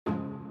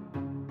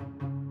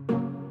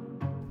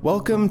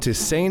Welcome to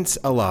Saints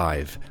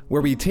Alive,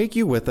 where we take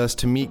you with us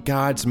to meet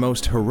God's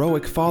most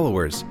heroic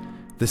followers.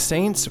 The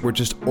saints were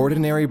just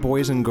ordinary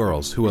boys and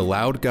girls who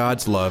allowed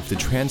God's love to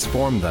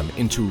transform them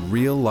into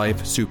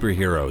real-life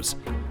superheroes.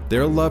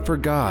 Their love for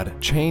God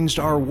changed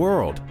our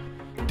world.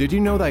 Did you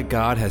know that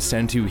God has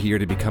sent you here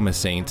to become a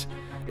saint?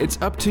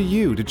 It's up to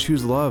you to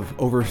choose love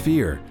over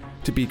fear,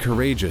 to be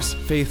courageous,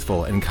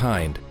 faithful, and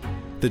kind.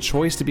 The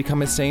choice to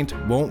become a saint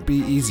won't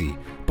be easy,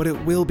 but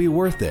it will be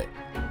worth it.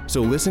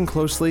 So listen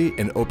closely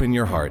and open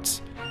your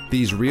hearts.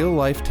 These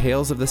real-life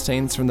tales of the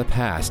saints from the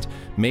past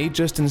may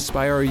just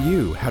inspire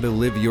you how to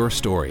live your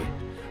story.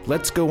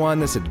 Let's go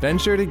on this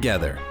adventure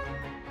together.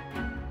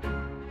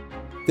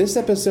 This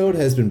episode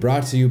has been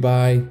brought to you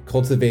by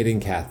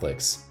Cultivating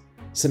Catholics.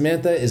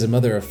 Samantha is a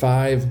mother of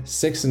 5,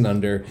 6 and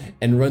under,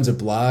 and runs a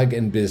blog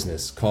and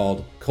business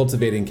called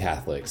Cultivating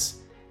Catholics.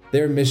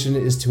 Their mission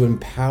is to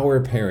empower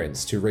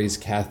parents to raise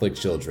Catholic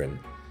children.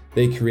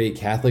 They create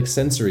Catholic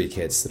sensory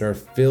kits that are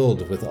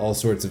filled with all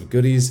sorts of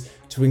goodies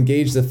to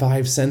engage the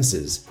 5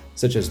 senses,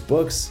 such as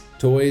books,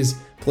 toys,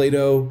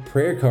 Play-Doh,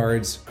 prayer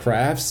cards,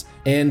 crafts,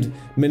 and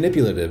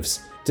manipulatives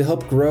to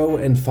help grow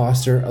and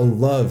foster a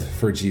love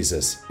for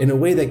Jesus in a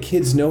way that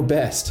kids know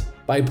best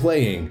by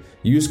playing.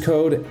 Use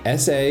code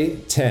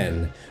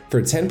SA10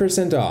 for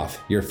 10%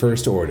 off your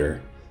first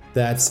order.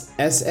 That's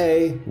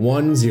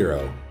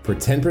SA10 for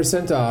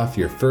 10% off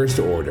your first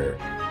order.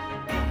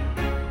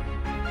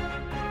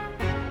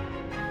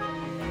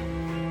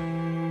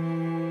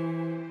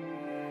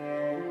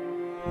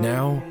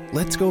 Now,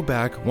 let's go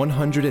back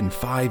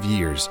 105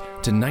 years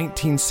to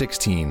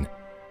 1916.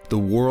 The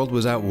world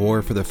was at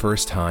war for the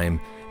first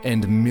time,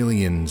 and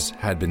millions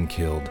had been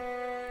killed.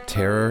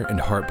 Terror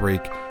and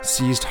heartbreak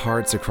seized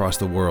hearts across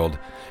the world,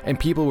 and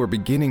people were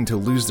beginning to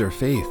lose their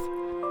faith.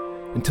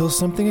 Until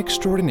something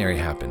extraordinary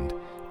happened,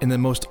 in the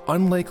most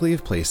unlikely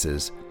of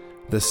places,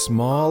 the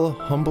small,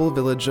 humble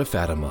village of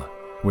Fatima,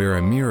 where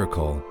a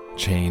miracle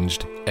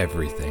changed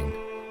everything.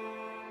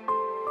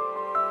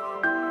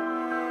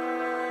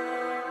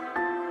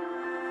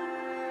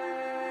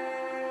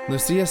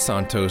 Lucia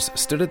Santos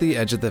stood at the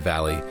edge of the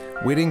valley,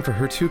 waiting for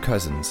her 2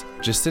 cousins,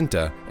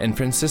 Jacinta and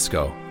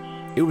Francisco.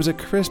 It was a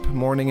crisp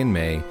morning in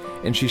May,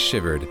 and she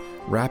shivered,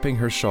 wrapping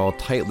her shawl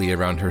tightly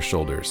around her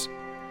shoulders.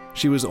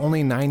 She was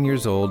only 9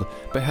 years old,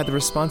 but had the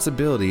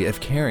responsibility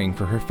of caring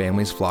for her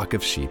family's flock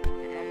of sheep.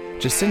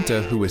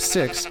 Jacinta, who was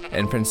 6,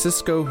 and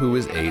Francisco, who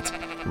was 8,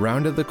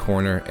 rounded the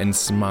corner and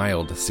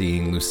smiled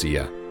seeing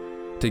Lucia.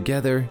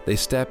 Together, they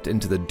stepped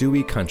into the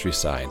dewy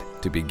countryside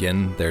to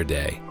begin their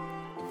day.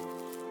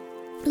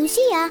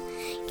 Lucia,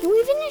 can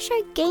we finish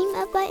our game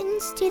of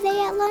buttons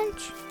today at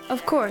lunch?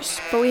 Of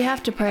course, but we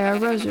have to pray our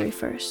rosary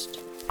first.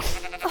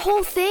 The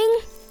whole thing?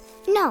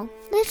 No,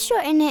 let's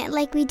shorten it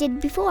like we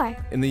did before.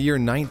 In the year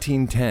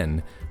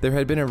 1910, there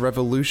had been a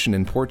revolution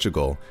in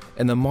Portugal,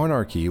 and the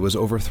monarchy was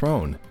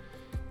overthrown.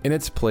 In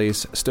its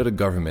place stood a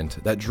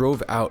government that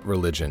drove out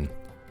religion.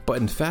 But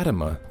in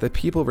Fatima, the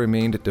people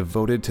remained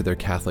devoted to their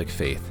Catholic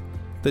faith.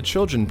 The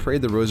children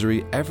prayed the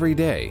rosary every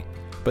day,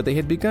 but they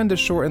had begun to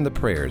shorten the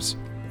prayers.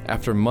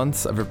 After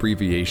months of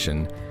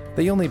abbreviation,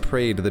 they only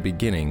prayed the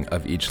beginning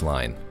of each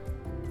line.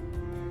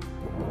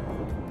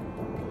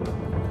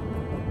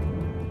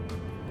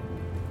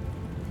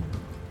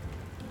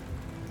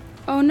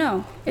 Oh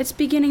no, it's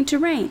beginning to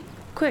rain.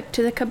 Quick,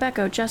 to the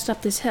Quebeco just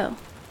up this hill.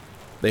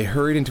 They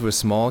hurried into a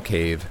small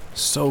cave,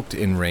 soaked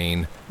in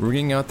rain.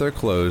 Wringing out their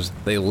clothes,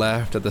 they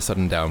laughed at the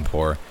sudden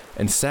downpour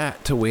and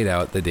sat to wait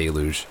out the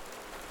deluge.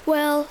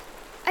 Well,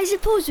 I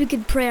suppose we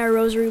could pray our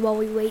rosary while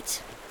we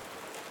wait.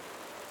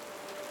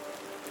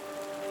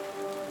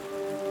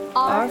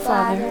 Our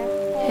Father,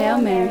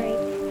 Hail Mary,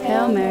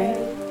 Hail Mary,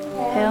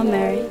 Hail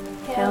Mary,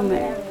 Hail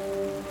Mary.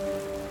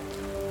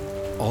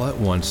 All at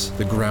once,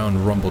 the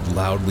ground rumbled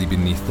loudly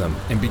beneath them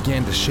and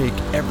began to shake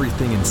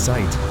everything in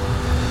sight.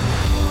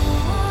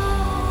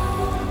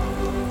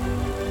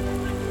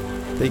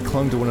 They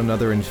clung to one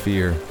another in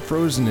fear,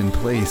 frozen in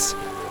place,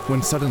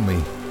 when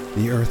suddenly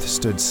the earth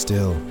stood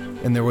still,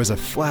 and there was a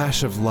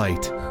flash of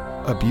light.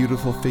 A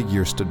beautiful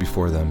figure stood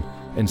before them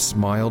and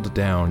smiled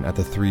down at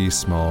the 3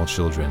 small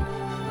children.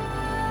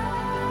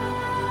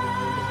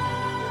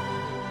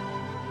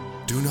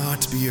 Do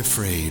not be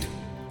afraid.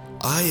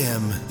 I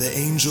am the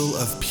angel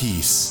of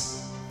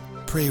peace.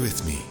 Pray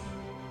with me.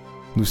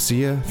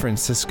 Lucia,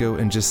 Francisco,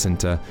 and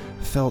Jacinta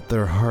felt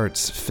their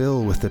hearts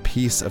fill with the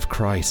peace of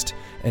Christ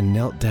and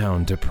knelt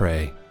down to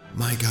pray.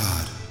 My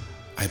God,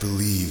 I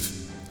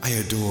believe, I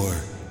adore,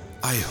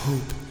 I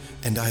hope,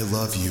 and I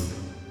love you.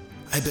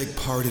 I beg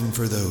pardon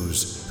for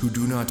those who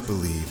do not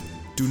believe,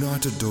 do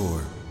not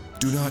adore,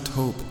 do not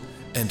hope,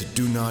 and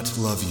do not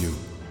love you.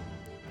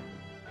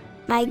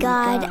 My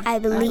God, I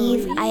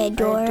believe, I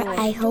adore,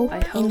 I hope,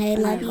 and I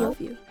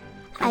love you.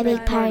 I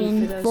beg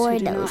pardon for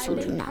those who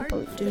do not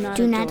believe,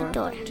 do not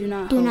adore, do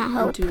not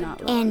hope,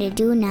 and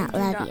do not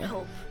love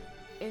you.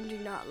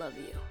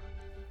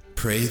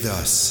 Pray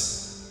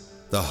thus.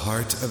 The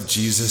heart of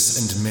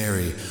Jesus and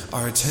Mary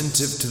are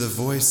attentive to the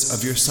voice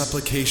of your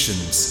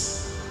supplications.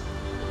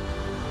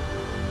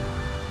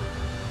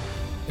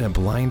 In a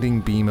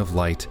blinding beam of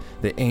light,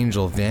 the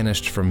angel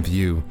vanished from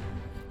view.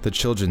 The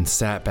children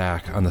sat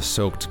back on the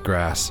soaked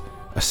grass,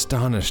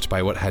 astonished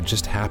by what had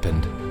just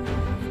happened.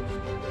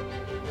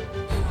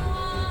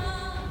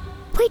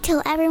 Wait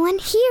till everyone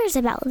hears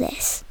about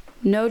this.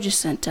 No,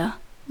 Jacinta.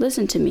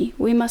 Listen to me.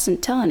 We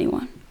mustn't tell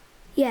anyone.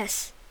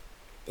 Yes,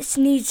 this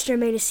needs to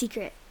remain a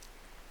secret.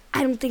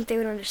 I don't think they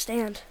would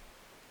understand.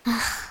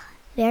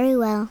 Very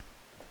well.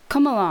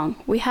 Come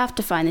along. We have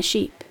to find the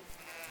sheep.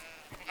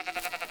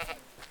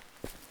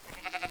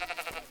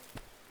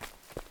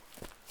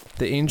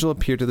 The angel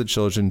appeared to the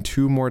children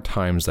 2 more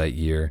times that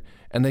year,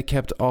 and they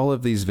kept all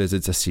of these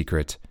visits a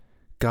secret.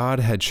 God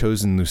had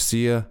chosen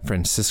Lucia,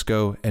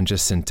 Francisco, and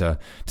Jacinta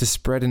to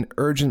spread an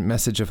urgent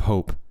message of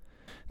hope.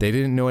 They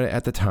didn't know it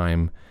at the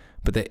time,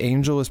 but the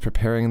angel was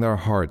preparing their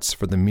hearts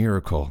for the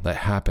miracle that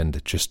happened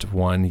just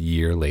 1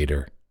 year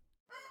later.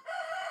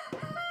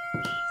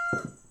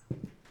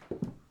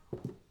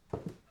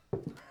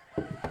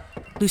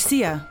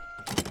 Lucia,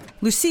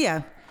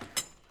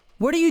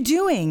 what are you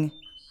doing?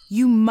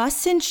 You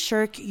mustn't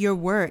shirk your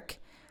work.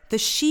 The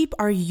sheep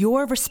are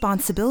your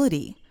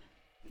responsibility.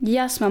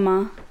 Yes,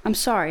 Mama. I'm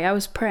sorry. I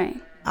was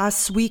praying. Ah,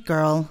 sweet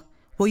girl.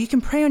 Well, you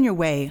can pray on your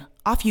way.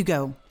 Off you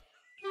go.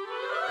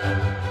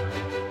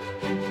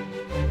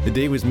 The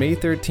day was May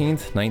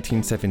 13th,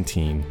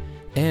 1917,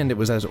 and it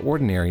was as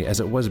ordinary as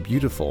it was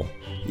beautiful.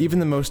 Even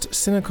the most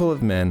cynical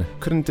of men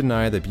couldn't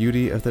deny the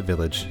beauty of the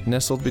village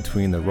nestled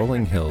between the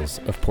rolling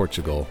hills of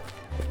Portugal.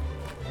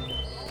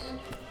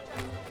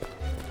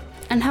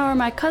 And how are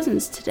my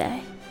cousins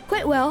today?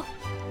 Quite well.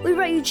 We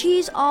brought you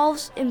cheese,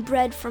 olives, and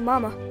bread from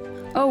Mama.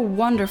 Oh,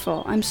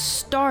 wonderful. I'm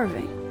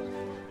starving.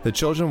 The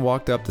children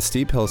walked up the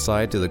steep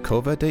hillside to the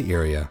Cova de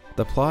Iria,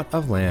 the plot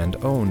of land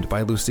owned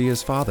by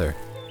Lucia's father.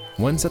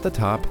 Once at the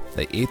top,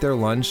 they ate their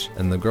lunch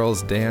and the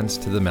girls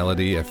danced to the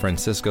melody of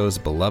Francisco's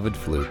beloved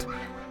flute.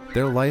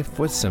 Their life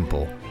was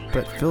simple,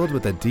 but filled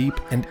with a deep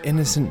and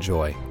innocent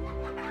joy.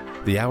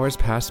 The hours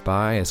passed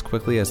by as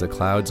quickly as the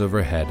clouds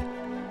overhead.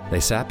 They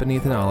sat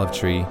beneath an olive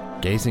tree,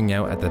 gazing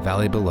out at the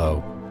valley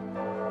below,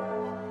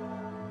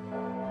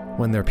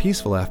 when their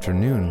peaceful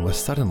afternoon was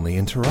suddenly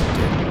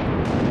interrupted.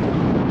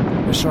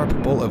 A sharp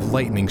bolt of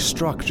lightning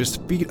struck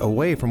just feet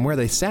away from where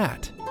they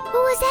sat. What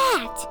was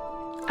that?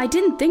 I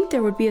didn't think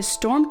there would be a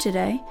storm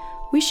today.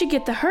 We should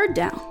get the herd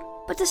down.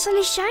 But the sun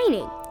is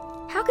shining.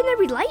 How can there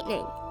be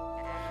lightning?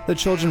 The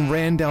children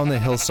ran down the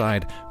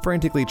hillside,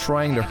 frantically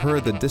trying to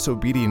herd the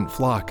disobedient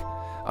flock.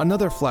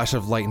 Another flash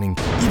of lightning,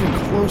 even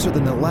closer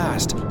than the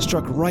last,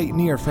 struck right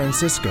near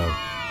Francisco.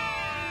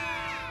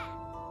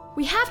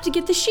 We have to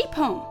get the sheep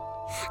home.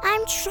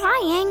 I'm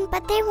trying,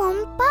 but they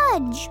won't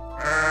budge.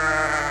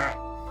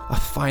 A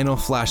final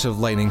flash of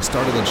lightning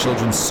startled the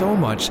children so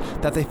much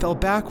that they fell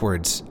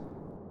backwards.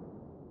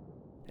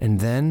 And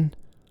then,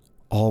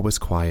 all was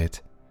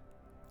quiet.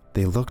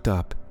 They looked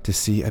up to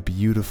see a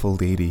beautiful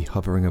lady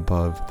hovering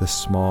above the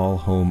small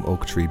home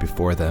oak tree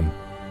before them.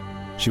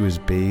 She was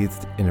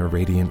bathed in a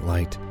radiant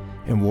light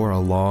and wore a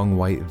long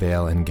white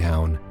veil and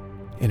gown.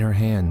 In her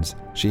hands,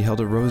 she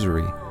held a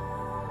rosary.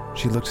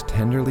 She looked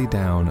tenderly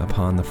down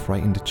upon the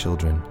frightened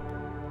children.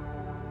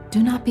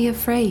 Do not be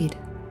afraid.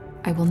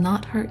 I will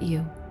not hurt you.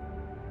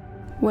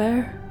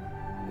 Where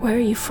are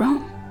you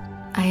from?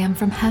 I am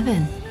from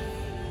heaven.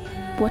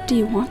 What do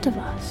you want of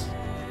us?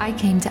 I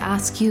came to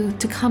ask you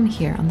to come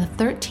here on the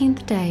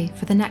 13th day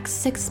for the next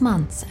 6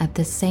 months at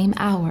this same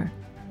hour.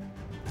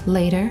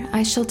 Later,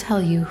 I shall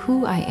tell you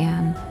who I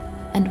am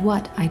and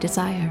what I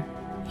desire.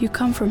 You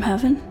come from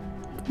heaven?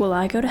 Will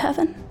I go to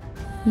heaven?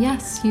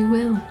 Yes, you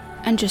will.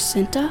 And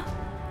Jacinta?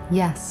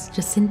 Yes,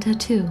 Jacinta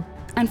too.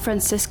 And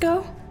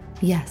Francisco?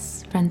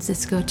 Yes,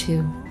 Francisco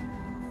too.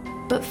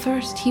 But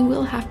first, he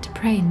will have to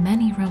pray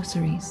many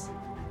rosaries.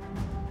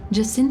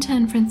 Jacinta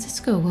and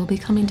Francisco will be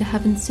coming to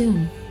heaven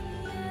soon.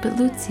 But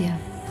Lucia,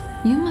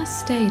 you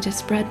must stay to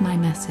spread my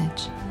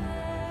message.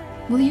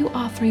 Will you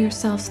offer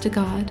yourselves to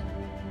God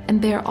and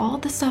bear all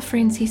the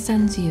sufferings he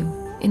sends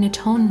you in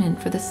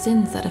atonement for the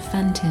sins that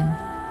offend him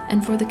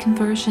and for the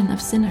conversion of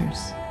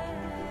sinners?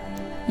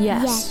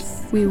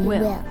 Yes, we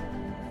will.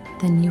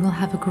 Then you will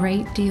have a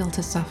great deal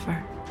to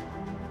suffer.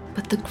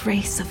 But the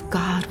grace of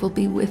God will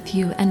be with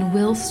you and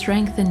will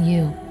strengthen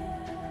you.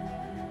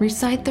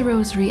 Recite the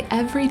rosary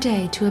every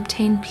day to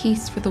obtain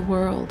peace for the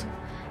world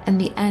and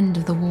the end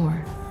of the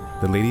war.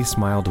 The lady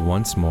smiled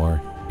once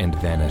more and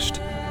vanished.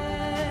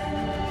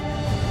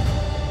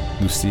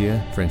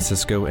 Lucia,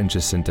 Francisco, and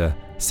Jacinta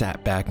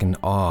sat back in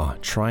awe,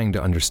 trying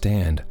to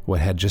understand what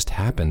had just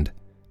happened.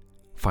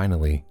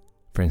 Finally,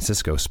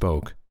 Francisco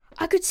spoke.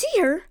 I could see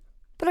her,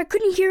 but I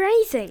couldn't hear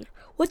anything.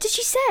 What did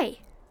she say?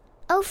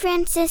 Oh,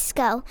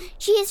 Francisco,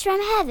 she is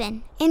from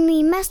heaven, and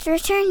we must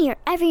return here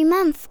every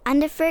month on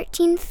the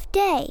 13th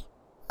day.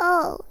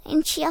 Oh,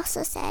 and she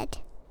also said...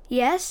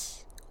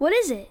 Yes? What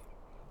is it?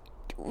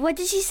 What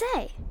did she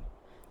say?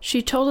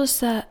 She told us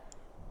that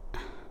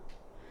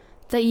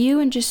you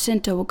and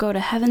Jacinta will go to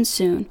heaven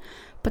soon,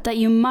 but that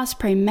you must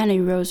pray many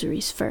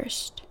rosaries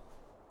first.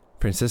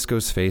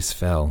 Francisco's face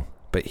fell,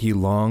 but he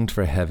longed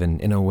for heaven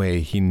in a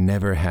way he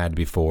never had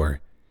before.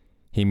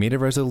 he made a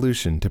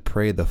resolution to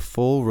pray the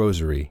full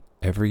rosary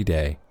every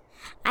day.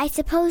 I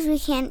suppose we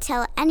can't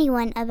tell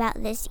anyone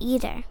about this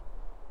either.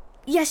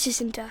 Yes,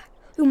 Jacinta.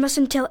 We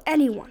mustn't tell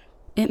anyone.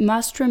 It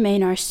must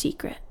remain our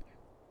secret.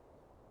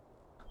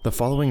 The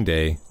following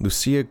day,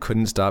 Lucia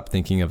couldn't stop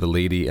thinking of the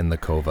lady in the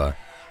cova.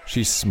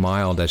 She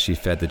smiled as she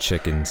fed the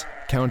chickens,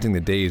 counting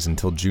the days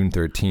until June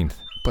 13th.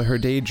 But her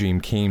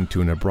daydream came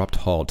to an abrupt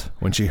halt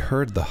when she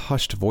heard the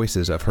hushed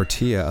voices of her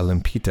tia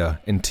Olimpita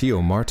and Tio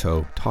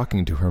Marto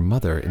talking to her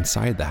mother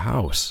inside the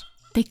house.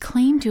 They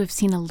claim to have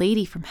seen a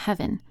lady from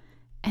heaven,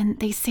 and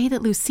they say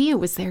that Lucia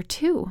was there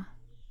too.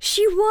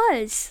 She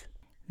was.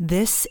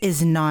 This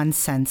is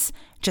nonsense.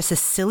 Just a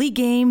silly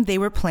game they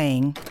were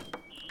playing.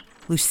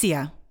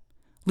 Lucia.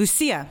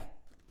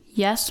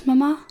 Yes,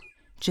 Mama?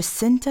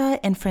 Jacinta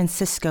and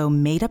Francisco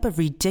made up a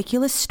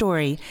ridiculous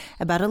story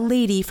about a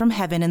lady from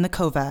heaven in the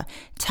cova.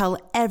 Tell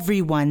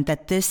everyone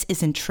that this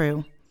isn't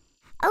true.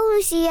 Oh,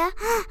 Lucia,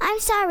 I'm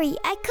sorry.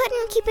 I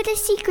couldn't keep it a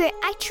secret.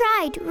 I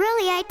tried.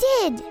 Really, I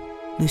did.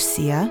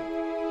 Lucia,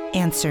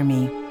 answer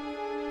me.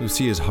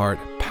 Lucia's heart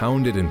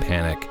pounded in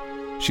panic.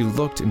 She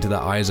looked into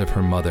the eyes of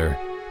her mother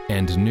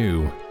and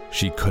knew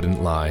she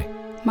couldn't lie.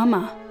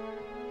 Mama,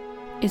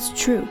 it's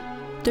true.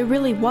 There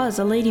really was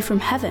a lady from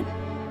heaven.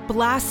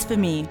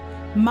 Blasphemy!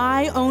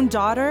 My own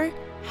daughter?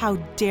 How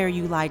dare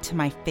you lie to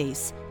my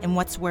face? And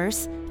what's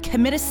worse,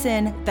 commit a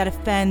sin that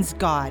offends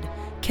God.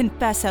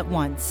 Confess at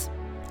once.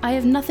 I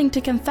have nothing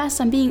to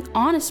confess. I'm being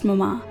honest,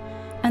 Mama.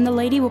 And the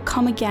lady will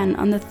come again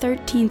on the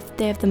 13th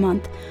day of the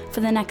month for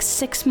the next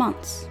 6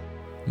 months.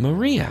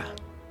 Maria,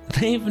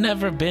 they've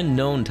never been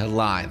known to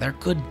lie. They're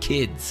good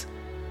kids.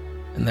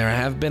 And there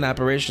have been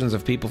apparitions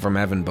of people from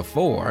heaven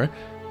before.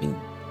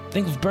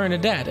 Think of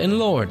Bernadette and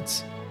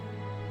Lourdes.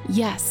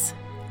 Yes.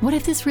 What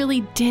if this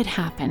really did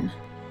happen?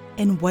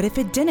 And what if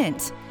it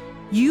didn't?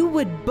 You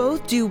would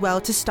both do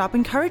well to stop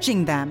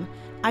encouraging them.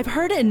 I've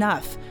heard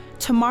enough.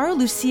 Tomorrow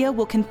Lucia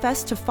will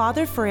confess to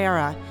Father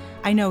Ferreira.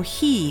 I know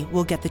he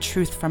will get the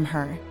truth from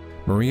her.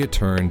 Maria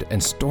turned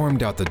and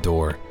stormed out the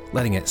door,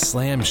 letting it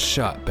slam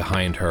shut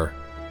behind her.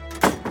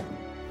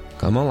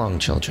 Come along,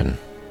 children.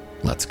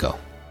 Let's go.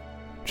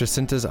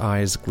 Jacinta's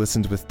eyes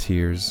glistened with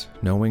tears,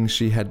 knowing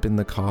she had been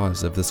the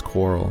cause of this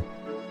quarrel.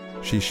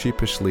 She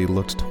sheepishly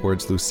looked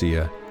towards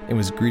Lucia and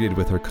was greeted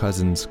with her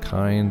cousin's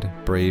kind,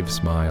 brave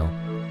smile.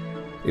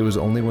 It was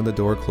only when the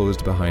door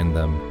closed behind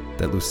them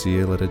that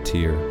Lucia let a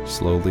tear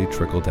slowly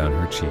trickle down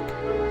her cheek.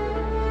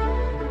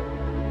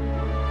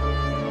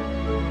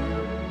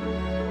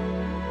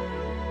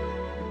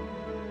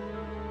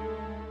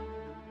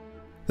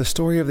 The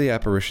story of the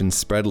apparition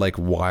spread like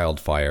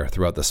wildfire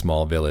throughout the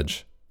small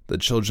village. The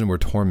children were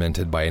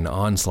tormented by an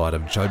onslaught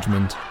of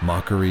judgment,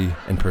 mockery,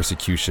 and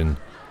persecution.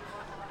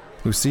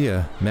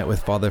 Lucia met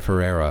with Father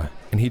Ferreira,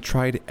 and he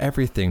tried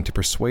everything to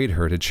persuade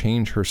her to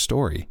change her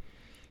story,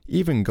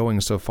 even going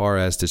so far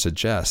as to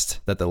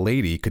suggest that the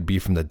lady could be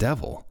from the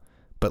devil.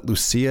 But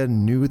Lucia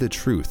knew the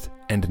truth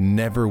and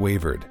never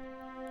wavered.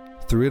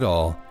 Through it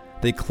all,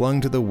 they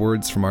clung to the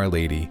words from Our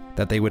Lady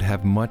that they would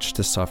have much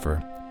to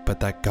suffer, but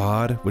that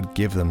God would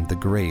give them the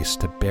grace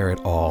to bear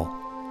it all.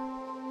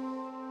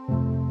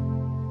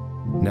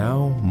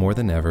 Now, more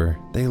than ever,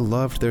 they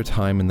loved their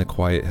time in the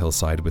quiet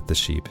hillside with the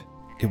sheep.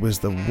 It was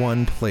the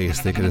one place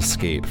they could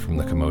escape from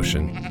the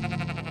commotion.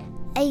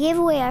 I gave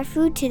away our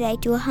food today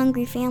to a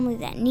hungry family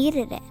that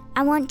needed it.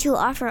 I want to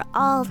offer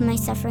all of my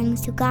sufferings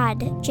to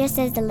God, just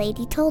as the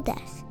lady told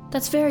us.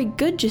 That's very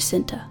good,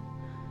 Jacinta.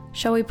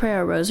 Shall we pray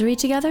our rosary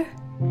together?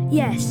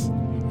 Yes,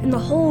 and the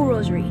whole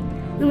rosary.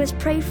 We must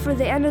pray for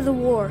the end of the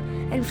war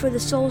and for the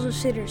souls of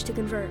sinners to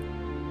convert.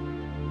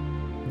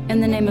 In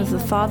the name of the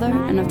Father,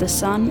 and of the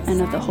Son,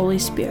 and of the Holy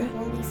Spirit.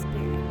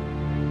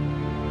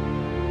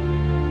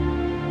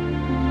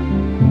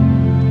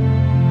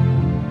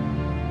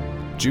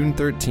 June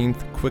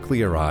 13th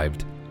quickly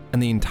arrived,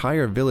 and the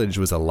entire village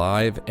was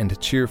alive and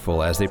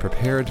cheerful as they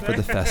prepared for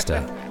the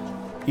festa.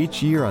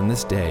 Each year on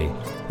this day,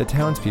 the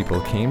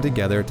townspeople came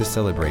together to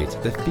celebrate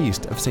the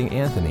feast of St.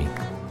 Anthony.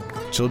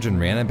 Children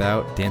ran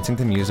about, dancing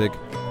to music,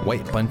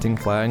 white bunting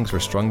flags were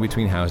strung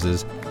between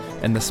houses,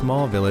 and the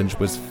small village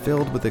was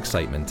filled with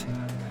excitement.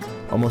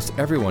 Almost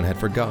everyone had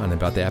forgotten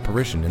about the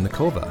apparition in the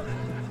cova.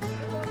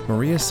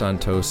 Maria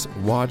Santos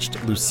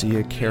watched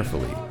Lucia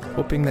carefully,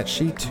 hoping that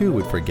she too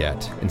would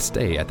forget and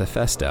stay at the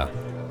festa.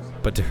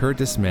 But to her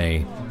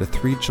dismay, the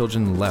three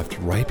children left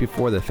right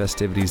before the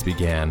festivities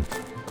began.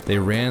 They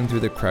ran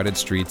through the crowded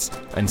streets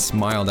and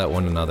smiled at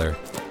one another.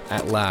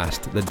 At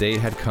last, the day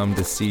had come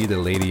to see the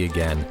lady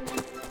again.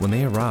 When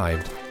they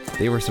arrived,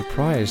 they were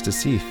surprised to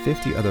see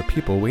 50 other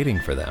people waiting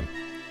for them.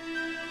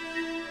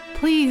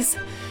 Please,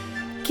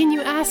 can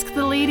you ask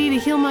the lady to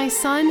heal my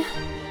son?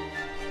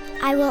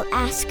 I will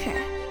ask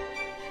her.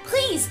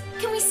 Please,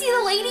 can we see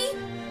the lady?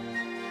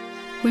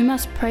 We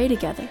must pray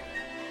together.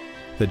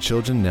 The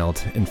children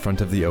knelt in front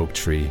of the oak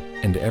tree,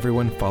 and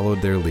everyone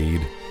followed their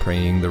lead,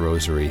 praying the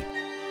rosary.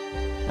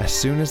 As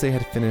soon as they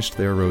had finished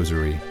their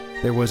rosary,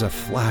 there was a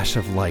flash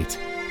of light,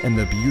 and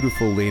the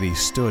beautiful lady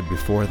stood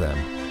before them.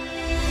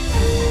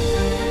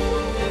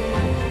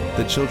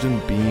 The children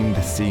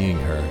beamed seeing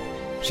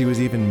her. She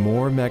was even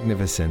more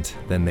magnificent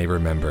than they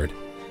remembered.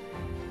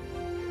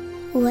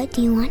 What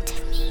do you want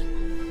of me?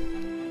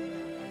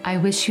 I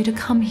wish you to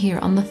come here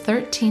on the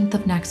 13th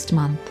of next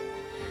month,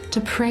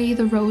 to pray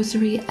the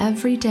rosary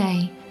every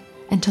day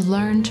and to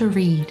learn to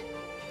read.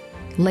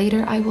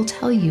 Later I will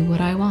tell you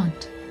what I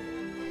want.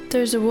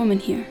 There's a woman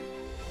here.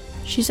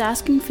 She's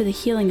asking for the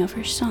healing of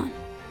her son.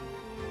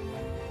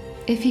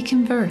 If he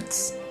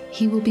converts,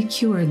 he will be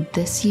cured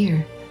this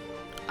year.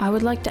 I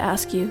would like to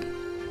ask you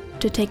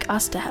to take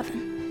us to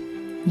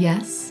heaven.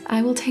 Yes,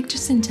 I will take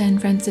Jacinta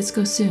and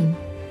Francisco soon.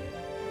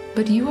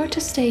 But you are to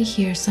stay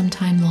here some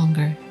time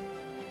longer.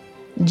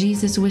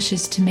 Jesus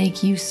wishes to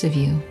make use of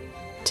you,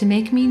 to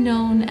make me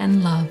known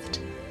and loved.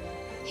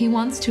 He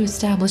wants to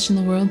establish in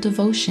the world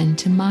devotion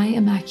to my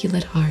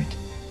Immaculate Heart.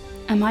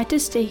 Am I to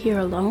stay here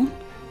alone?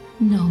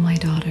 No, my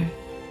daughter.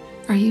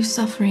 Are you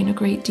suffering a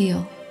great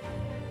deal?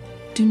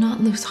 Do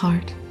not lose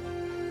heart.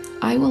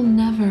 I will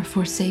never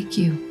forsake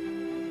you.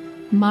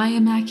 My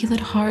Immaculate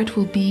Heart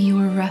will be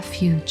your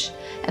refuge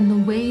and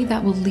the way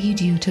that will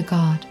lead you to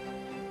God.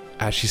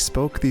 As she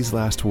spoke these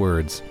last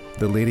words,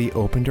 the lady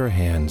opened her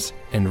hands,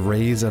 and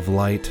rays of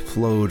light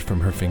flowed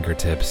from her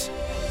fingertips.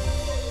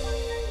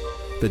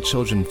 The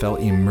children felt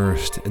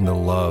immersed in the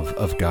love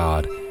of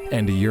God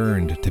and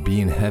yearned to be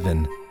in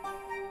heaven.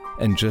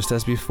 And just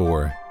as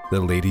before,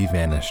 the lady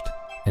vanished,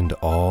 and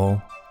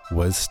all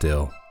was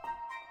still.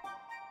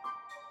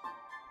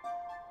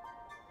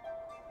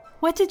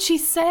 What did she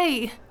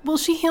say? Will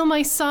she heal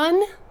my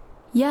son?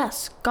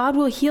 Yes, God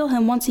will heal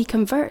him once he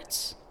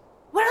converts.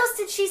 What else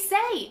did she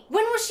say?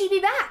 When will she be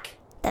back?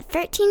 The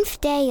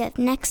 13th day of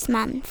next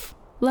month.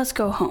 Let's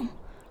go home.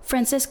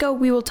 Francisco,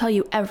 we will tell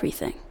you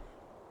everything.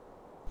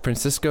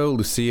 Francisco,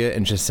 Lucia,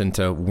 and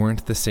Jacinta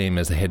weren't the same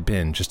as they had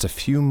been just a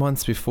few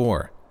months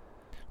before.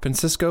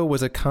 Francisco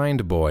was a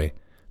kind boy,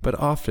 but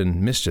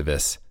often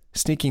mischievous,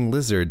 sneaking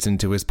lizards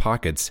into his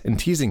pockets and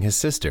teasing his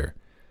sister.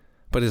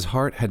 But his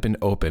heart had been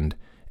opened,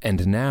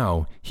 and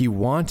now he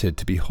wanted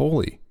to be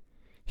holy.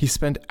 He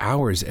spent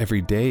hours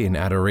every day in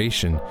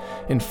adoration,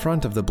 in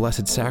front of the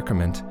Blessed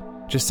Sacrament.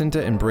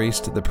 Jacinta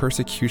embraced the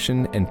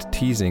persecution and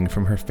teasing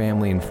from her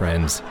family and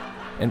friends,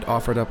 and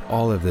offered up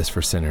all of this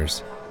for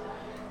sinners.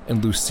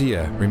 And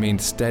Lucia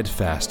remained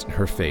steadfast in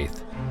her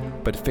faith,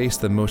 but faced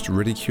the most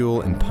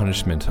ridicule and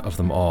punishment of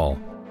them all.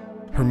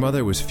 Her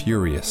mother was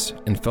furious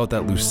and felt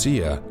that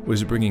Lucia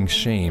was bringing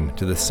shame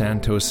to the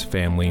Santos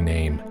family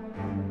name.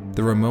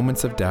 There were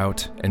moments of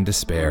doubt and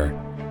despair,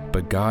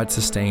 but God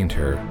sustained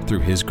her through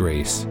His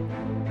grace.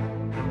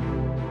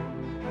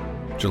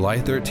 July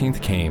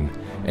 13th came,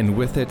 and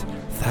with it,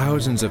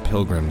 thousands of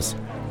pilgrims.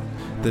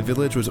 The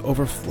village was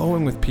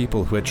overflowing with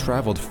people who had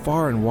traveled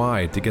far and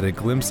wide to get a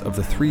glimpse of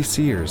the Three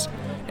Seers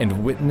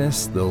and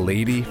witness the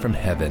Lady from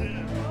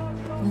Heaven.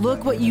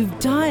 Look what you've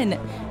done!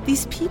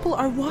 These people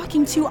are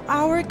walking to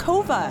our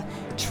cova,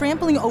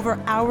 trampling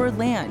over our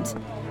land.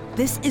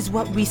 This is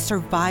what we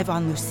survive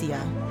on, Lucia.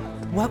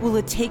 What will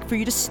it take for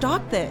you to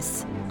stop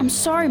this? I'm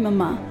sorry,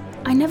 Mama.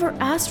 I never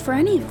asked for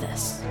any of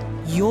this.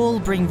 You'll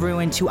bring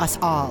ruin to us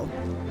all.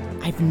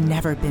 I've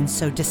never been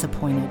so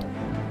disappointed.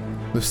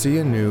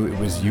 Lucia knew it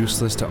was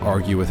useless to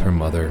argue with her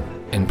mother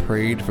and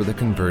prayed for the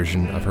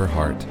conversion of her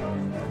heart.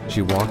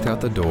 She walked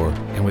out the door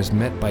and was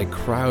met by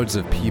crowds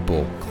of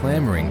people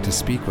clamoring to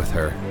speak with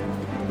her.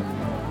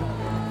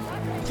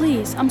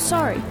 Please, I'm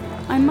sorry.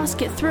 I must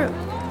get through.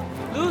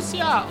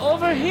 Lucia,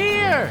 over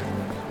here!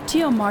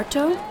 Tio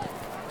Marto,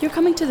 you're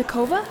coming to the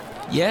cova?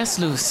 Yes,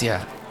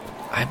 Lucia.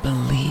 I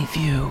believe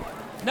you.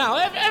 Now,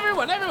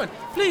 everyone,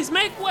 please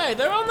make way.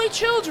 They're only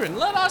children.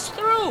 Let us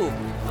through.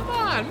 Come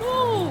on,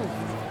 move.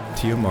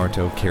 Tio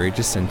Marto carried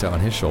Jacinta on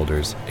his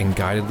shoulders and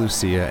guided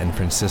Lucia and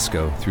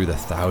Francisco through the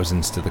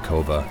thousands to the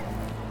cova.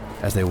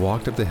 As they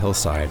walked up the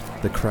hillside,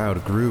 the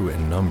crowd grew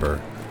in number,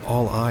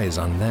 all eyes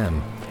on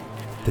them.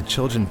 The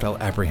children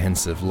felt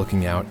apprehensive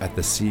looking out at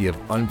the sea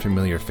of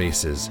unfamiliar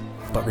faces,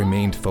 but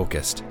remained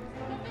focused.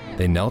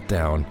 They knelt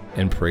down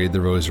and prayed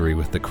the rosary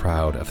with the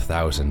crowd of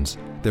thousands,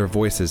 their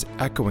voices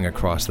echoing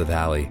across the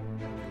valley.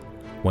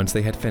 Once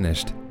they had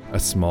finished, a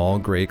small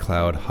gray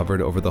cloud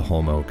hovered over the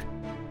holm oak.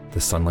 The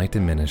sunlight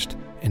diminished,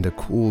 and a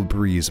cool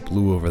breeze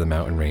blew over the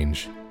mountain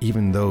range,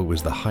 even though it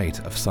was the height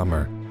of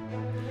summer.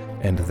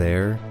 And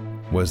there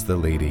was the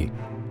lady.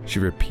 She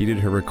repeated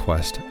her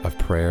request of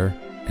prayer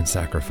and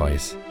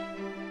sacrifice.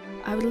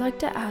 I would like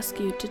to ask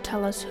you to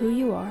tell us who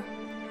you are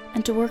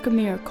and to work a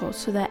miracle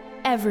so that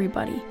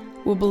everybody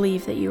will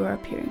believe that you are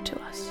appearing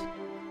to us.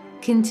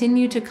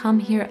 Continue to come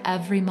here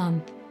every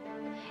month.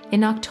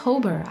 In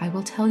October, I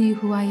will tell you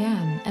who I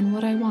am and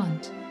what I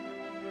want.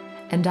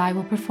 And I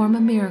will perform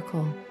a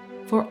miracle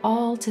for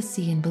all to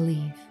see and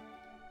believe.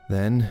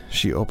 Then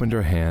she opened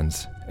her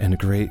hands, and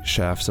great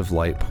shafts of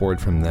light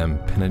poured from them,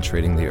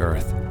 penetrating the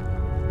earth.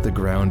 The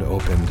ground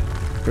opened,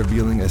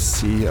 revealing a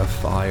sea of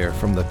fire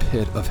from the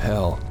pit of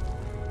hell.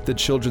 The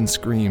children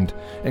screamed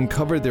and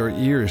covered their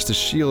ears to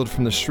shield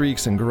from the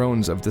shrieks and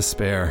groans of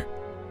despair.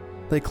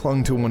 They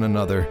clung to one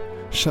another,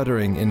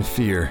 shuddering in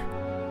fear.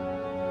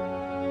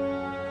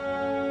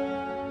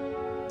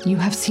 You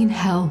have seen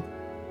hell,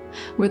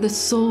 where the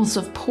souls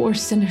of poor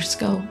sinners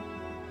go.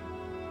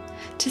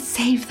 To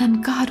save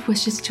them, God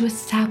wishes to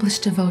establish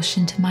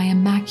devotion to my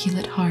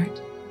Immaculate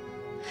Heart.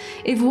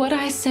 If what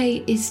I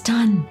say is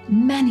done,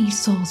 many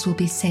souls will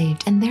be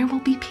saved, and there will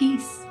be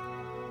peace.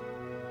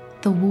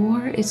 The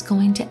war is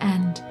going to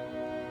end.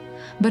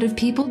 But if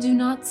people do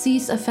not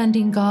cease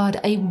offending God,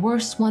 a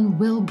worse one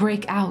will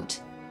break out.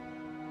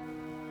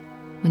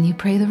 When you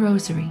pray the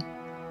rosary,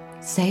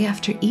 say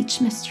after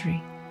each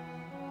mystery,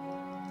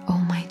 "O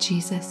my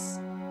Jesus,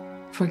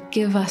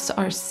 forgive us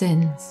our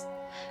sins.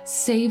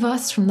 Save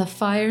us from the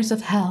fires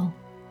of hell.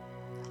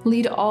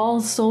 Lead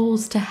all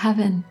souls to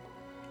heaven,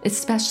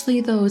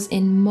 especially those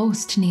in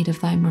most need of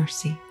thy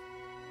mercy.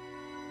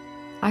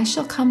 I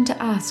shall come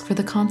to ask for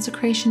the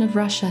consecration of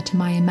Russia to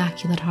my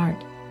Immaculate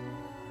Heart.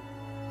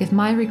 If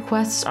my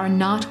requests are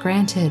not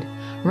granted,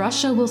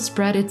 Russia will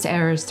spread its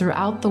errors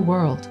throughout the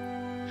world,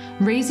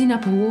 raising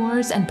up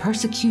wars and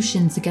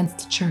persecutions against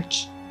the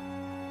Church.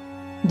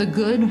 The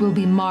good will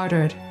be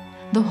martyred,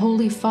 the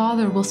Holy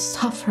Father will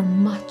suffer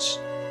much,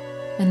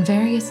 and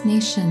various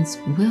nations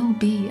will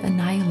be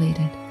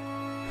annihilated."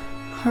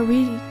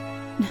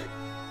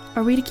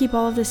 Are we to keep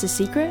all of this a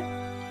secret?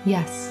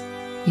 Yes,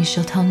 you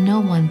shall tell no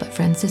one but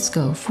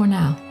Francisco for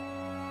now.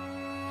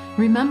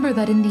 Remember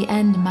that in the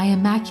end, my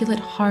Immaculate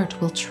Heart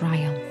will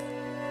triumph.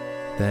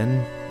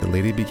 Then the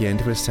lady began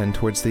to ascend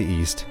towards the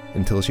east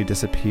until she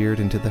disappeared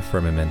into the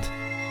firmament.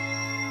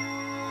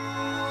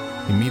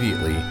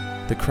 Immediately,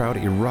 the crowd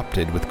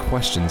erupted with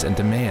questions and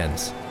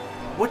demands.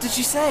 What did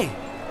she say?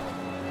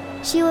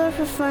 She will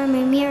perform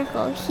a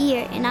miracle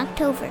here in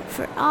October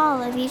for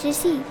all of you to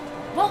see.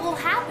 What will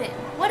happen?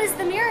 What is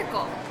the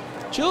miracle?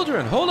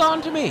 Children, hold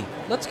on to me.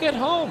 Let's get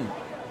home.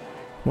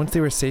 Once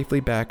they were safely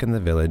back in the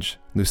village,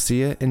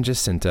 Lucia and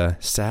Jacinta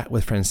sat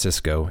with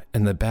Francisco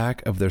in the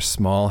back of their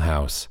small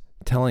house,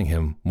 telling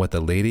him what the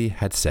lady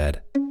had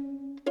said.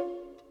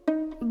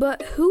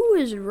 But who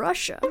is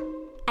Russia?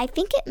 I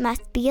think it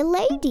must be a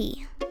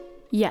lady.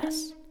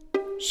 Yes.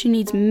 She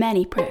needs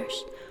many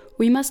prayers.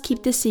 We must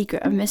keep the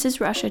secret of Mrs.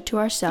 Russia to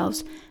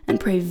ourselves and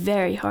pray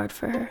very hard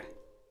for her.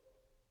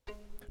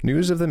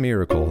 News of the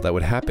miracle that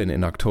would happen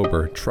in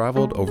October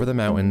traveled over the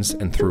mountains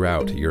and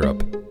throughout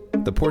Europe.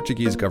 The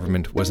Portuguese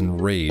government was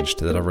enraged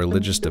that a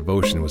religious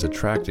devotion was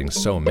attracting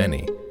so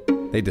many.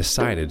 They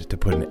decided to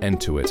put an end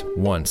to it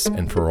once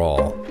and for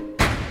all.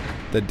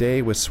 The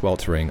day was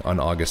sweltering on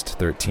August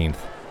 13th,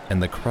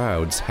 and the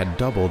crowds had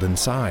doubled in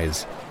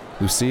size.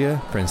 Lucia,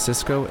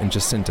 Francisco, and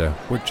Jacinta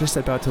were just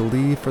about to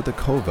leave for the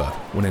cova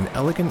when an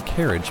elegant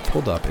carriage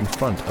pulled up in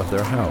front of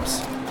their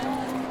house.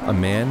 A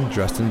man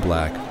dressed in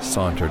black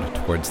sauntered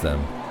towards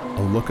them,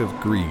 a look of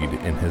greed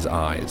in his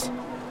eyes.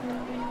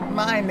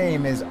 My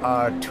name is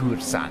Artur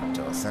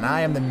Santos, and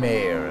I am the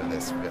mayor of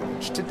this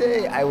village.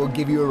 Today, I will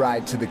give you a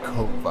ride to the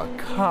cova.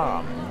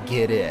 Come,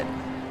 get in.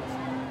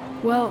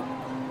 Well,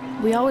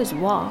 we always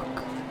walk.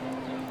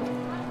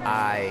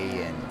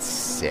 I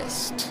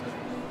insist.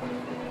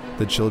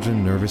 The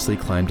children nervously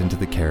climbed into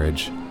the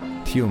carriage.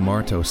 Tio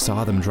Marto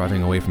saw them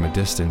driving away from a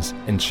distance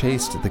and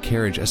chased the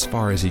carriage as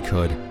far as he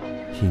could.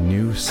 He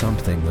knew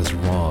something was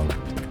wrong.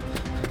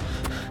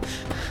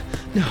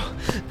 No,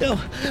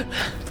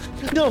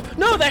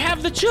 they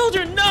have the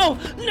children! No,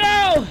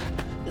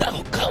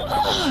 come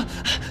on!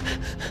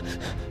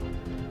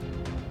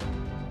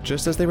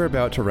 Just as they were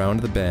about to round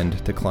the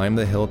bend to climb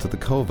the hill to the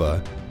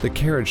cova, the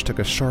carriage took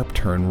a sharp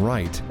turn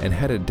right and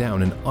headed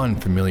down an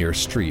unfamiliar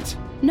street.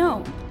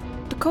 No,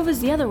 the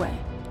cova's the other way.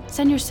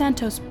 Senor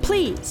Santos,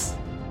 please!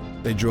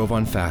 They drove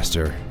on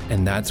faster,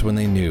 and that's when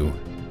they knew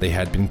they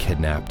had been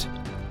kidnapped.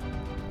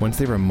 Once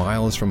they were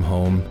miles from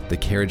home, the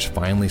carriage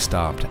finally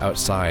stopped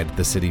outside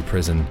the city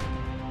prison.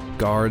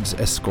 Guards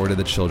escorted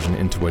the children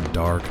into a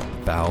dark,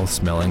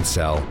 foul-smelling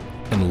cell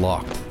and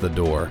locked the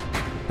door.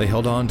 They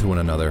held on to one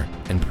another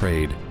and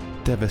prayed,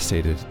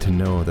 devastated to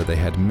know that they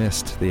had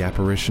missed the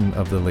apparition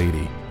of the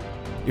lady.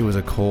 It was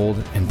a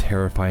cold and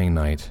terrifying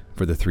night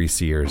for the three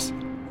seers.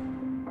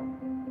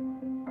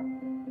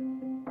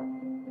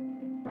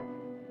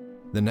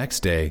 The next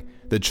day,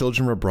 the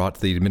children were brought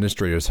to the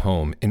administrator's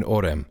home in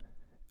Orem.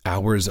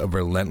 Hours of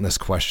relentless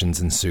questions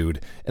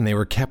ensued, and they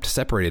were kept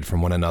separated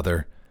from one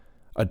another.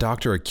 A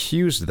doctor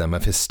accused them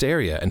of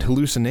hysteria and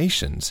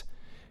hallucinations.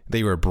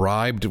 They were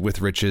bribed with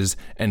riches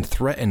and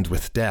threatened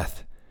with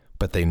death,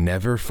 but they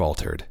never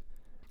faltered.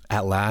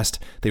 At last,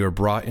 they were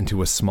brought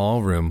into a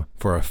small room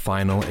for a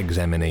final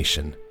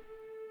examination.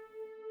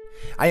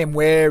 I am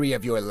wary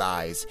of your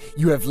lies.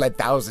 You have led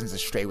thousands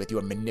astray with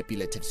your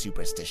manipulative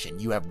superstition.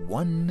 You have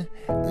one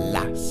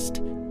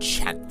last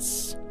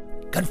chance.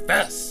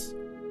 Confess!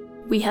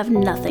 We have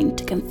nothing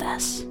to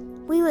confess.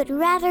 We would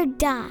rather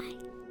die.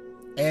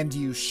 And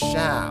you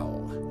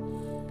shall.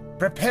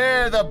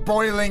 Prepare the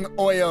boiling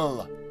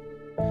oil.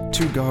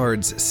 Two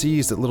guards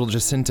seized little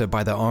Jacinta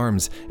by the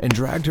arms and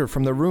dragged her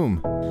from the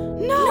room.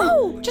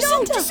 No!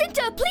 Jacinta! No,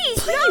 Jacinta,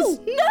 please! No!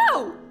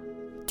 No!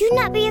 Do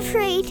not be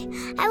afraid.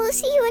 I will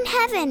see you in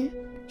heaven.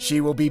 She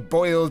will be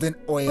boiled in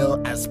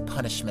oil as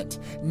punishment.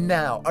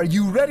 Now, are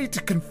you ready to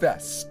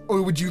confess,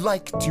 or would you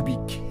like to be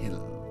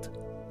killed?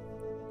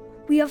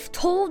 We have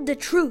told the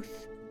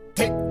truth.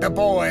 Take the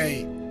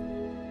boy!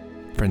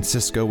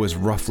 Francisco was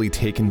roughly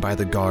taken by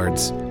the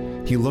guards.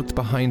 He looked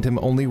behind him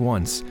only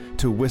once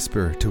to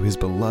whisper to his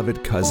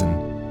beloved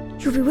cousin,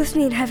 You'll be with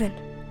me in heaven.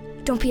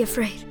 Don't be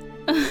afraid.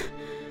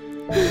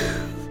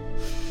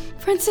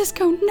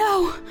 Francisco,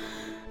 no!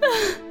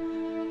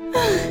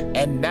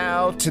 And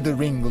now to the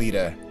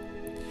ringleader.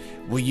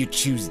 Will you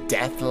choose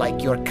death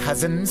like your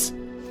cousins?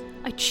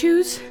 I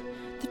choose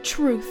the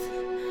truth.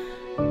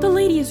 The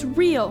lady is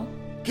real.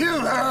 Kill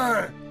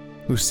her!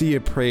 Lucia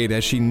prayed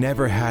as she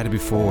never had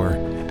before,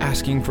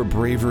 asking for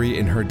bravery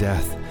in her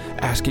death,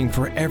 asking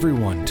for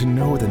everyone to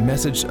know the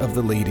message of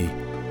the lady.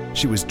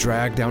 She was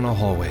dragged down a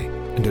hallway,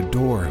 and a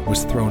door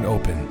was thrown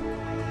open.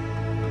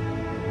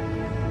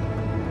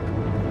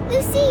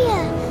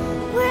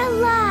 Lucia, we're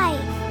alive!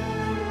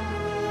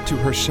 To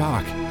her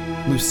shock,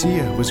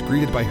 Lucia was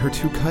greeted by her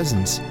two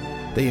cousins.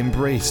 They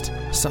embraced,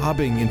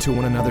 sobbing into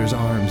one another's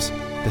arms.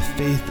 The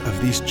faith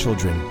of these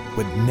children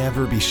would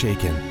never be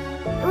shaken.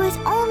 It was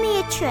only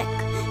a trick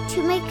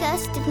to make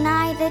us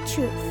deny the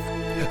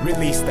truth.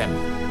 Release them.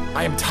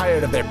 I am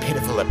tired of their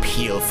pitiful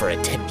appeal for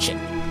attention.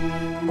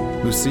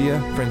 Lucia,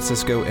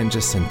 Francisco, and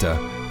Jacinta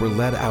were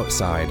led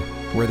outside,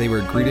 where they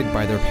were greeted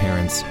by their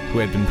parents, who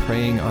had been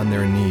praying on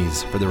their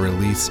knees for the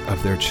release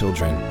of their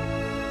children.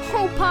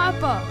 Oh,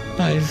 Papa!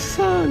 My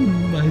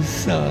son, my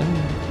son.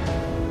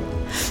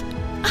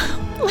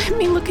 Let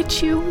me look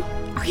at you.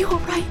 Are you all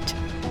right?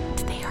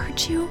 Did they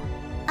hurt you?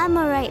 I'm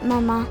all right,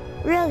 Mama.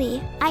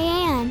 Really, I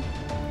am.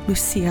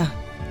 Lucia,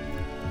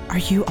 are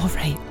you all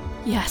right?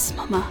 Yes,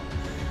 Mama.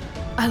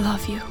 I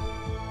love you.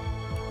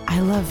 I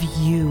love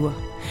you,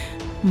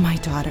 my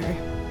daughter.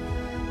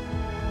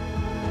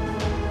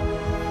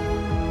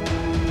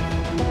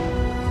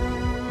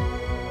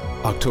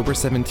 October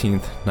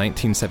 17th,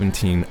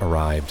 1917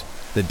 arrived,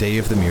 the day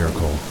of the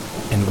miracle,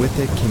 and with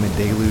it came a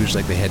deluge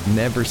like they had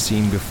never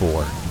seen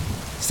before.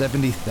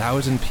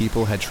 70,000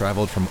 people had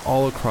traveled from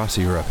all across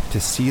Europe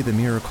to see the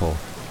miracle.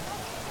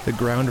 The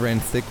ground ran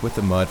thick with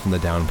the mud from the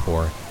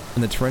downpour,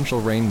 and the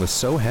torrential rain was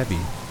so heavy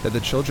that the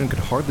children could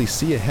hardly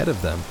see ahead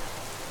of them.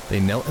 They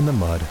knelt in the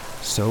mud,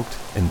 soaked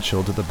and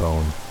chilled to the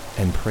bone,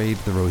 and prayed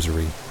the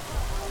rosary.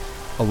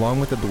 Along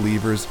with the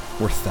believers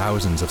were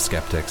thousands of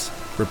skeptics,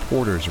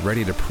 reporters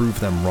ready to prove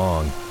them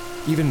wrong.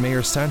 Even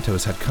Mayor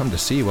Santos had come to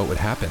see what would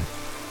happen.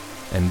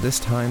 And this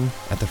time,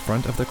 at the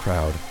front of the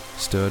crowd,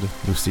 stood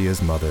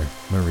Lucia's mother,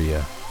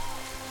 Maria.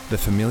 The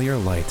familiar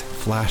light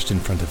flashed in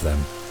front of them,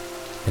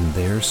 and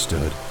there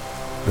stood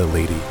the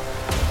lady.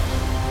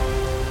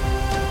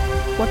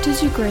 What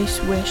does your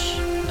grace wish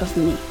of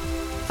me?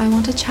 I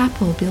want a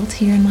chapel built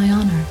here in my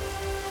honor.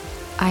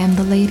 I am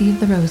the Lady of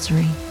the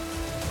Rosary.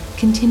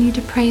 Continue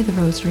to pray the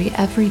Rosary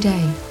every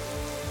day.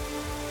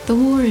 The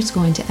war is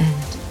going to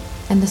end,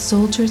 and the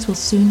soldiers will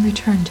soon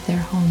return to their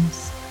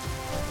homes.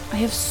 I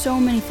have so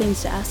many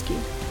things to ask you.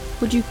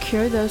 Would you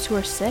cure those who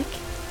are sick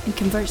and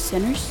convert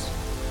sinners?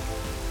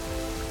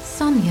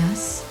 Some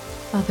yes,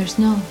 others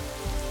no.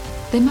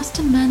 They must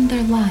amend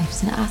their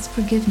lives and ask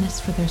forgiveness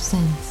for their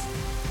sins.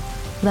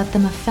 Let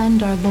them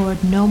offend our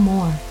Lord no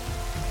more,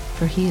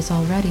 for he is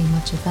already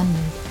much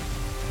offended.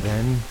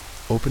 Then,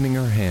 opening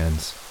her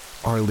hands,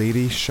 Our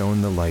Lady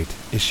shone the light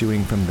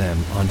issuing from them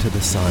onto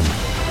the sun.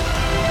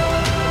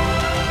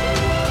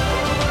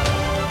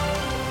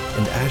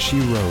 And as she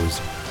rose,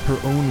 her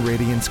own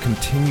radiance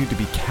continued to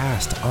be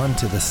cast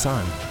onto the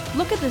sun.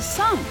 Look at the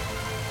sun!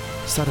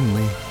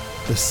 Suddenly,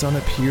 the sun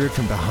appeared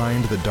from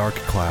behind the dark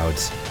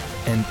clouds,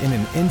 and in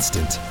an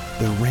instant,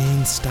 the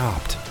rain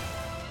stopped.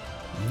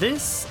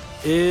 This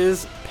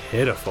is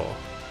pitiful.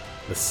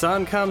 The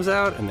sun comes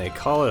out and they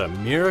call it a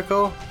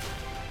miracle?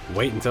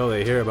 Wait until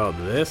they hear about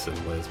this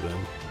in Lisbon.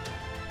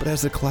 But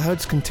as the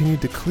clouds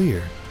continued to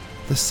clear,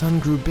 the sun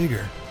grew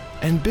bigger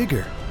and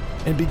bigger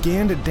and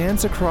began to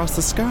dance across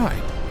the sky,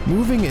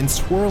 moving in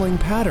swirling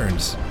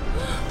patterns.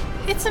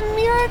 It's a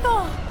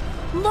miracle!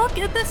 Look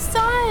at the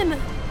sun!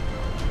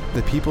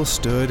 The people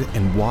stood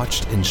and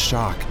watched in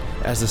shock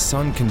as the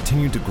sun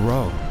continued to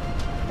grow.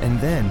 And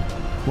then,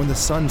 when the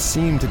sun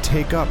seemed to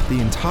take up the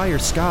entire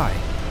sky,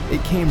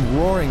 it came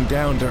roaring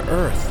down to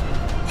earth.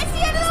 It's the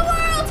end of the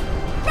world!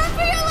 Run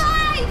for your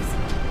lives!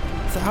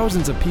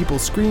 Thousands of people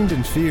screamed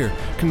in fear,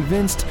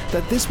 convinced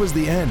that this was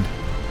the end.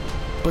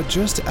 But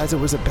just as it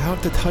was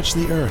about to touch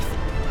the earth,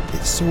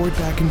 it soared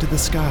back into the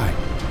sky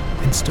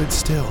and stood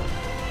still.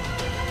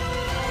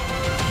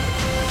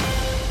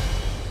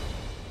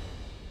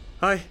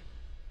 I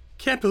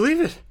can't believe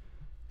it.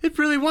 It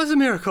really was a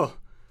miracle.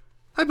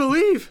 I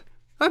believe.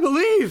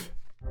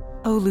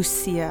 Oh,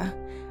 Lucia,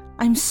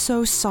 I'm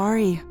so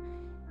sorry.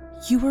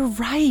 You were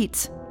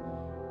right.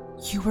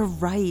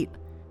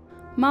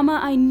 Mama,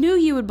 I knew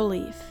you would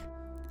believe.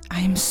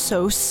 I am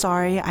so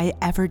sorry I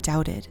ever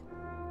doubted.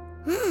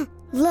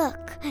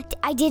 Look,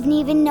 I didn't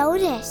even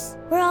notice.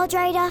 We're all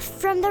dried off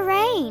from the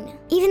rain.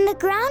 Even the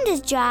ground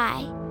is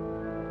dry.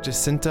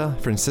 Jacinta,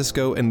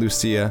 Francisco, and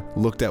Lucia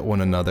looked at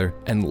one another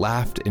and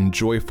laughed in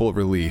joyful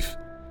relief.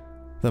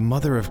 The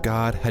Mother of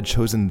God had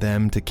chosen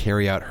them to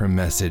carry out her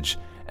message,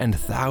 and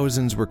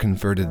thousands were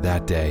converted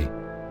that day,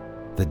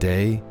 the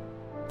day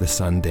the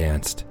sun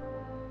danced.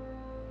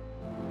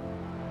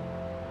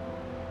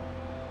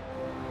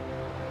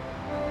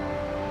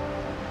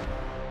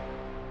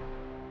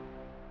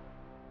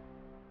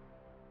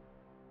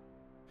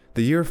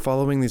 The year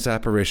following these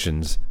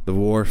apparitions, the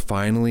war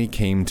finally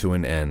came to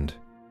an end.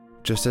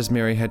 Just as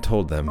Mary had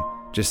told them,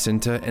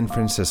 Jacinta and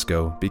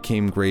Francisco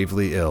became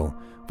gravely ill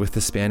with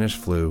the Spanish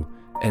flu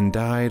and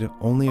died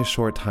only a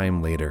short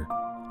time later.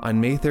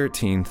 On May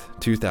 13,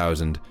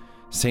 2000,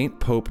 Saint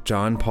Pope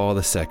John Paul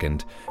II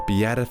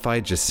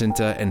beatified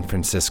Jacinta and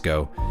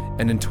Francisco,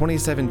 and in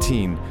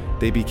 2017,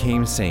 they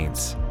became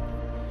saints.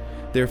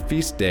 Their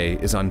feast day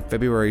is on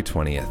February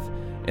 20th,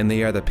 and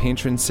they are the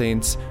patron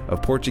saints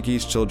of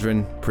Portuguese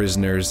children,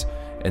 prisoners,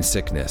 and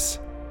sickness.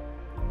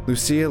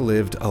 Lucia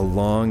lived a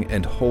long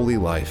and holy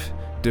life,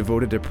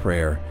 devoted to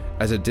prayer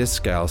as a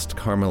discalced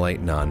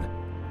Carmelite nun.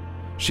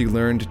 She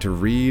learned to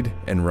read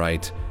and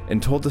write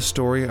and told the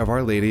story of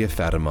Our Lady of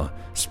Fatima,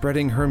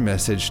 spreading her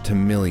message to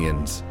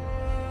millions.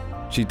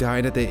 She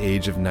died at the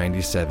age of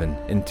 97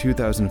 in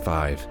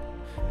 2005.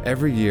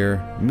 Every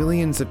year,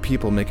 millions of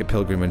people make a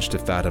pilgrimage to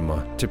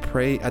Fatima to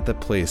pray at the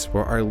place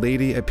where Our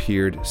Lady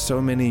appeared so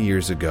many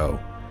years ago.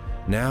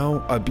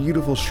 Now, a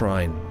beautiful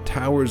shrine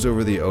towers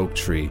over the oak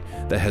tree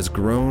that has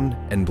grown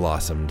and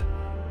blossomed.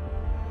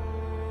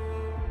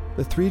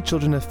 The three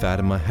children of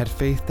Fatima had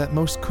faith that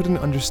most couldn't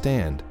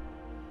understand.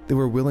 They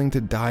were willing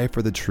to die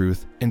for the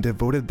truth and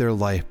devoted their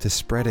life to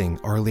spreading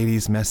Our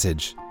Lady's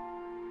message.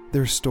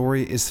 Their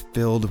story is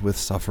filled with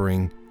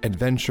suffering,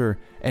 adventure,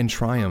 and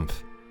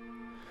triumph.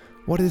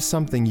 What is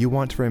something you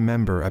want to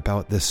remember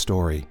about this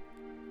story?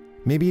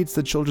 Maybe it's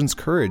the children's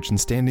courage in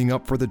standing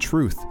up for the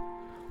truth.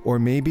 Or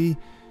maybe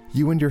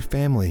you and your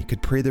family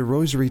could pray the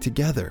rosary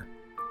together.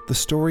 The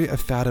story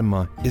of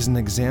Fatima is an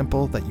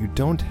example that you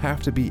don't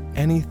have to be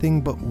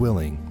anything but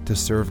willing to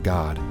serve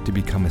God to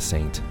become a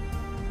saint.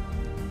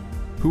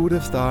 Who would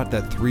have thought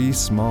that three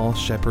small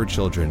shepherd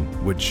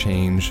children would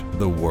change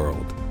the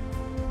world?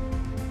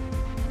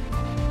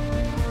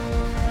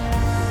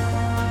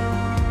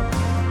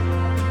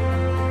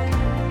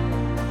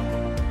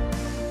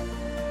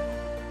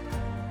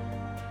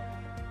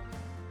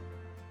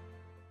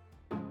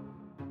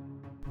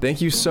 Thank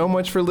you so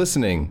much for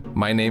listening.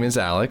 My name is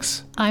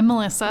Alex. I'm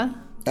Melissa.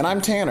 And I'm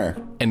Tanner.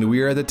 And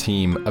we are the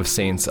team of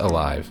Saints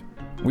Alive.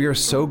 We are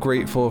so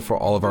grateful for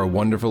all of our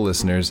wonderful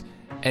listeners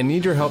and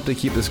need your help to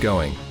keep this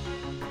going.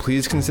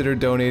 Please consider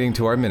donating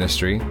to our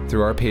ministry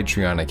through our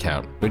Patreon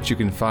account, which you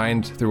can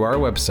find through our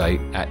website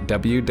at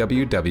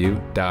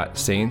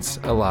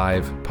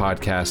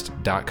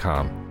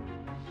www.saintsalivepodcast.com.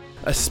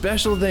 A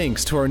special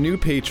thanks to our new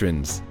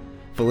patrons,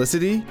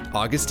 Felicity,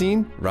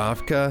 Augustine,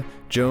 Ravka,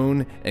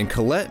 Joan, and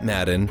Colette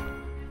Madden,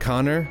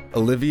 Connor,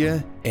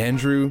 Olivia,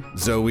 Andrew,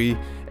 Zoe,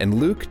 and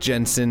Luke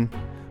Jensen,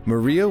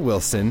 Maria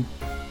Wilson,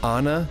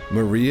 Anna,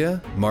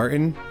 Maria,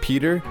 Martin,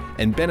 Peter,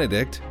 and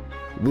Benedict,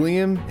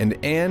 William and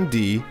Ann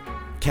D.,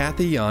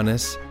 Kathy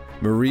Giannis,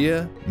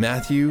 Maria,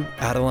 Matthew,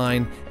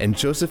 Adeline, and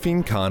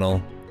Josephine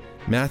Connell,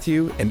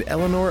 Matthew and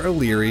Eleanor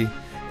O'Leary,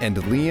 and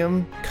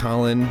Liam,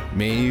 Colin,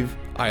 Maeve,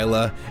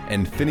 Isla,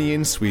 and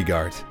Finian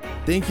Sweegart.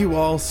 Thank you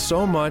all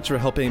so much for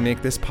helping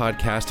make this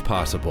podcast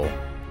possible.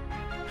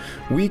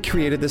 We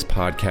created this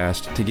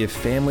podcast to give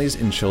families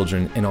and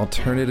children an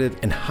alternative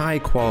and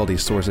high-quality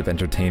source of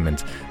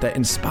entertainment that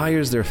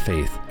inspires their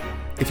faith.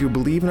 If you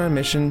believe in our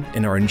mission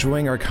and are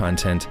enjoying our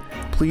content,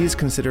 please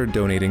consider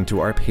donating to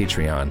our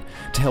Patreon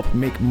to help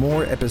make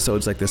more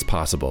episodes like this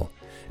possible,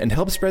 and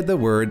help spread the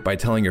word by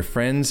telling your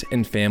friends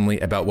and family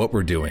about what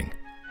we're doing.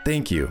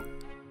 Thank you.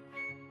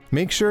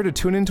 Make sure to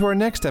tune into our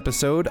next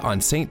episode on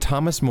St.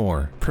 Thomas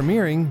More,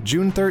 premiering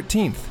June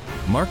 13th.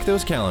 Mark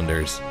those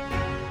calendars.